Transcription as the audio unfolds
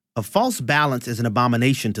A false balance is an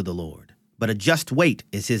abomination to the Lord, but a just weight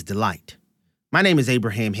is his delight. My name is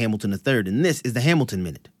Abraham Hamilton III, and this is the Hamilton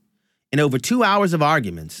Minute. In over 2 hours of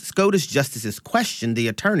arguments, SCOTUS justices questioned the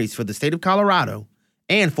attorneys for the state of Colorado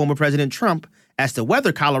and former President Trump as to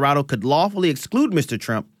whether Colorado could lawfully exclude Mr.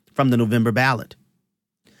 Trump from the November ballot.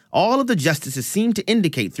 All of the justices seemed to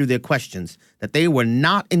indicate through their questions that they were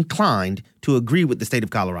not inclined to agree with the state of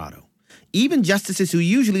Colorado. Even justices who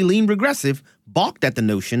usually lean progressive balked at the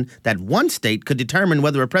notion that one state could determine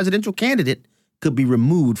whether a presidential candidate could be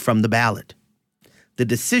removed from the ballot. The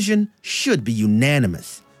decision should be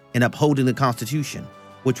unanimous in upholding the Constitution,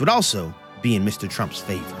 which would also be in Mr. Trump's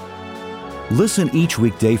favor. Listen each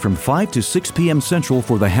weekday from 5 to 6 p.m. Central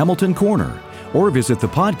for the Hamilton Corner, or visit the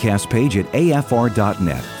podcast page at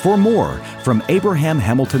afr.net for more from Abraham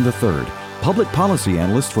Hamilton III, Public Policy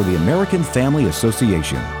Analyst for the American Family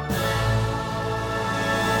Association.